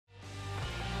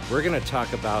we're going to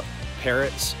talk about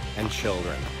parrots and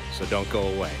children, so don't go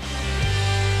away.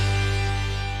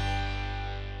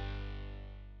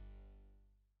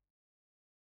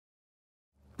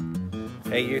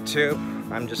 Hey YouTube,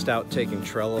 I'm just out taking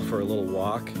Trello for a little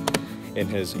walk in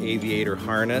his aviator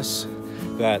harness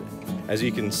that, as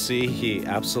you can see, he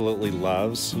absolutely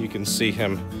loves. You can see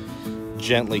him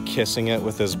gently kissing it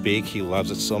with his beak. He loves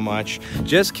it so much.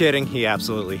 Just kidding, he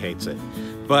absolutely hates it.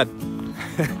 But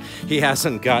he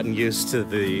hasn't gotten used to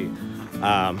the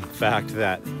fact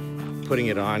that putting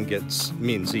it on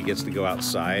means he gets to go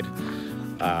outside.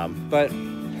 But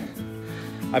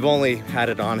I've only had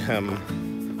it on him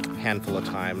handful of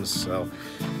times, so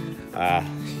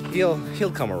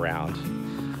he'll come around.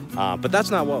 But that's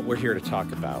not what we're here to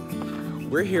talk about.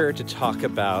 We're here to talk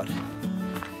about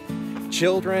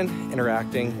children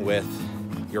interacting with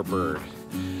your bird.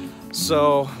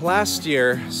 So last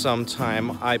year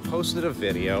sometime I posted a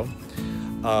video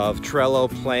of Trello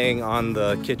playing on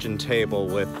the kitchen table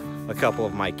with a couple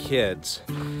of my kids,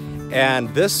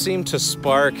 and this seemed to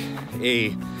spark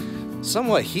a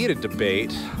somewhat heated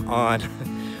debate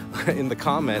in the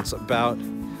comments about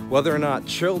whether or not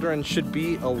children should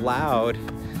be allowed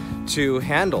to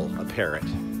handle a parrot.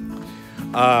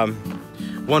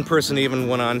 One person even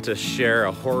went on to share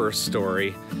a horror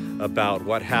story about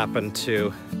what happened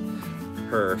to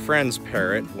her friend's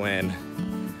parrot when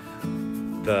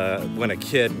a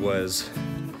kid was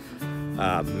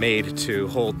made to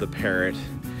hold the parrot.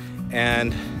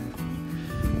 And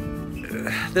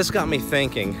this got me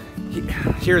thinking.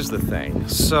 Here's the thing.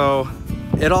 So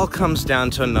it all comes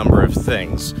down to a number of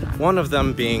things, one of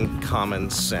them being common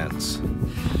sense.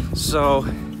 So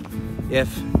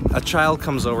if a child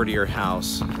comes over to your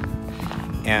house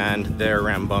and they're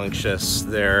rambunctious,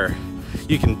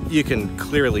 you can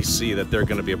clearly see that they're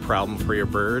going to be a problem for your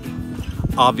bird.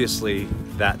 Obviously,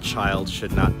 that child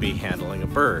should not be handling a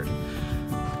bird.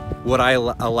 Would I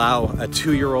allow a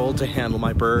 2-year-old to handle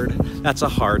my bird? That's a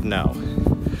hard no.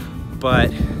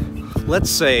 But let's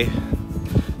say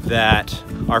that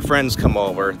our friends come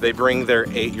over, they bring their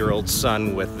 8-year-old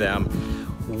son with them.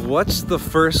 What's the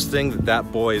first thing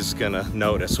that boy's gonna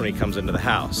notice when he comes into the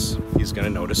house? He's gonna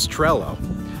notice Trello.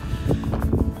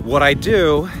 What I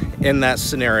do in that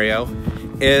scenario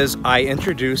is I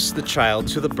introduce the child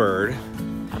to the bird,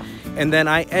 and then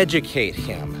I educate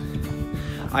him.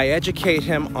 I educate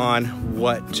him on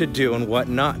what to do and what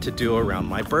not to do around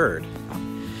my bird.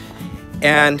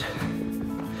 And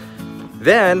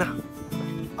then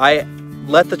I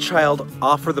let the child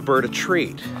offer the bird a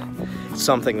treat,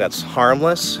 something that's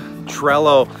harmless.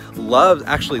 Trello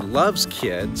actually loves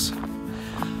kids,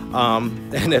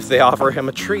 and if they offer him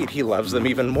a treat, he loves them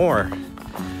even more.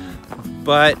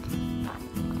 But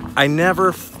I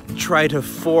never try to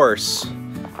force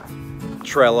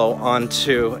Trello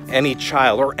onto any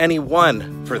child, or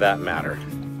anyone for that matter.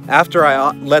 After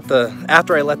I let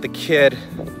the kid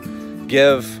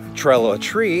give Trello a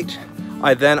treat,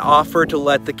 I then offer to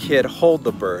let the kid hold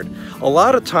the bird. A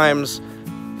lot of times,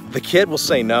 the kid will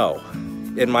say no.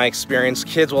 In my experience,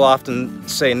 kids will often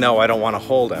say, no, I don't want to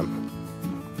hold him.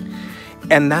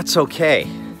 And that's okay.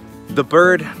 The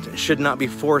bird should not be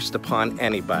forced upon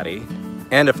anybody.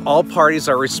 And if all parties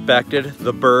are respected,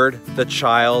 the bird, the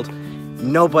child,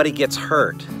 nobody gets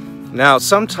hurt. Now,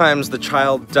 sometimes the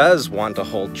child does want to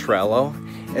hold Trello,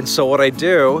 and so what I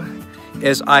do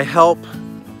is I help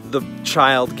the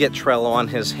child get Trello on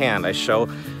his hand. I show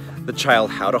the child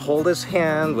how to hold his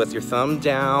hand with your thumb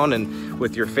down and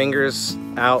with your fingers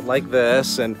out like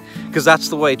this, and because that's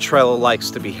the way Trello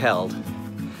likes to be held.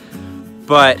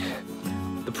 But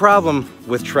the problem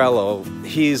with Trello,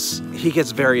 he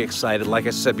gets very excited. Like I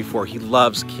said before, he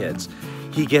loves kids.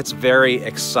 He gets very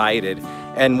excited,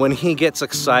 and when he gets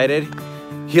excited,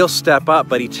 he'll step up,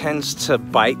 but he tends to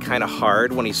bite kind of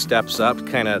hard when he steps up,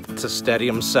 kind of to steady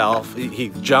himself. He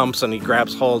jumps and he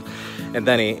grabs hold, and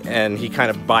then he kind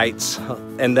of bites,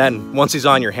 and then once he's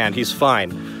on your hand, he's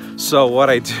fine. So what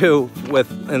I do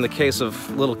in the case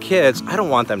of little kids, I don't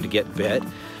want them to get bit,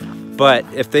 but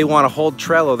if they want to hold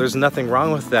Trello, there's nothing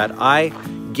wrong with that. I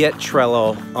get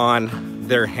Trello on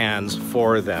their hands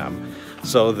for them,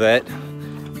 so that,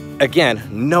 again,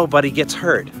 nobody gets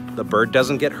hurt. The bird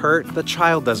doesn't get hurt, the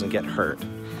child doesn't get hurt,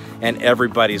 and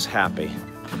everybody's happy.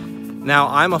 Now,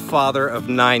 I'm a father of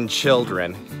 9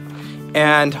 children,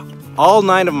 and all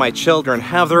 9 of my children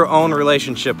have their own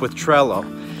relationship with Trello.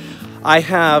 I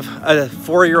have a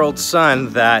 4-year-old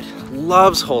son that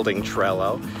loves holding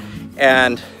Trello,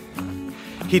 and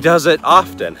he does it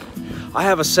often. I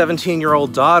have a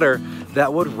 17-year-old daughter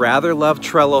that would rather love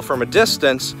Trello from a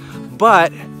distance,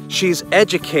 but she's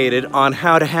educated on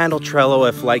how to handle Trello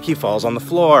if, like, he falls on the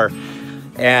floor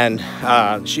and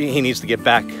he needs to get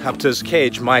back up to his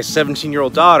cage. My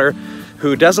 17-year-old daughter,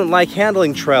 who doesn't like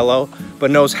handling Trello but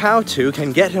knows how to,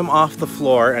 can get him off the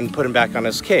floor and put him back on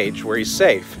his cage where he's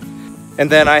safe. And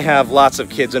then I have lots of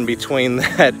kids in between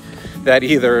that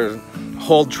either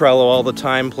hold Trello all the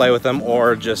time, play with them,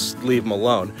 or just leave them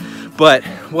alone. But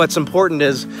what's important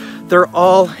is they're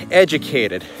all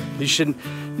educated. You should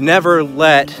never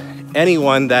let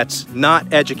anyone that's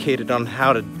not educated on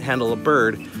how to handle a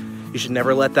bird, you should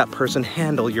never let that person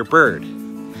handle your bird.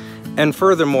 And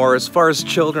furthermore, as far as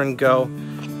children go,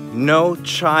 no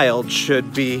child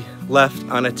should be left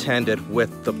unattended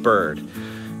with the bird.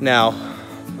 Now,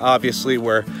 obviously,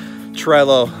 where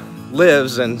Trello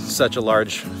lives in such a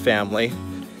large family,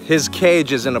 his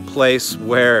cage is in a place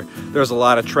where there's a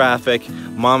lot of traffic.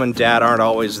 Mom and dad aren't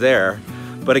always there.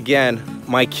 But again,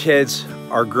 my kids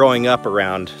are growing up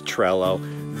around Trello.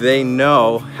 They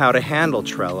know how to handle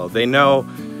Trello. They know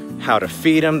how to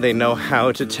feed him. They know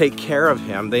how to take care of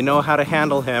him. They know how to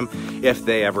handle him if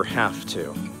they ever have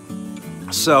to.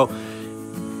 So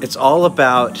it's all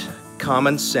about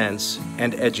common sense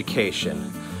and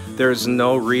education. There's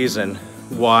no reason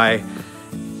why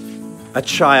a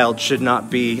child should not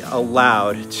be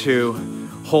allowed to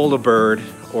hold a bird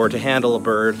or to handle a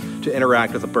bird, to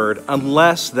interact with a bird,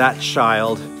 unless that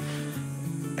child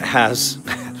has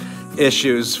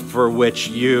issues for which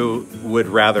you would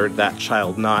rather that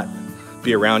child not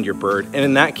be around your bird. And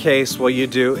in that case, what you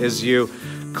do is you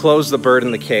close the bird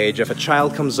in the cage. If a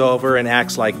child comes over and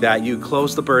acts like that, you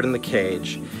close the bird in the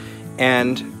cage,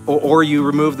 or you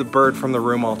remove the bird from the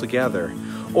room altogether.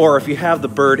 Or if you have the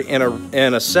bird in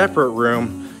a separate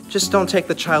room, just don't take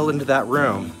the child into that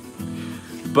room.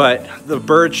 But the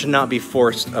bird should not be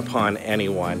forced upon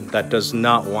anyone that does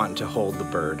not want to hold the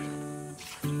bird,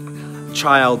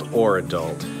 child or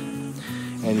adult.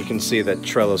 And you can see that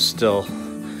Trello's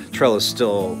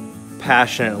still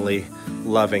passionately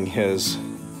loving his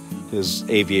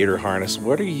aviator harness.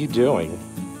 What are you doing?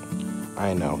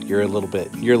 I know, you're a little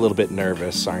bit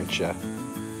nervous, aren't you?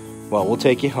 Well, we'll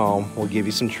take you home, we'll give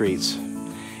you some treats,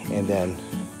 and then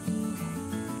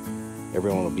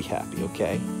everyone will be happy,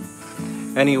 okay?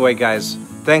 Anyway, guys,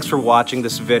 thanks for watching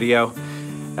this video.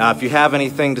 If you have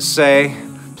anything to say,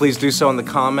 please do so in the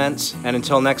comments, and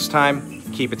until next time,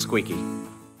 keep it squeaky.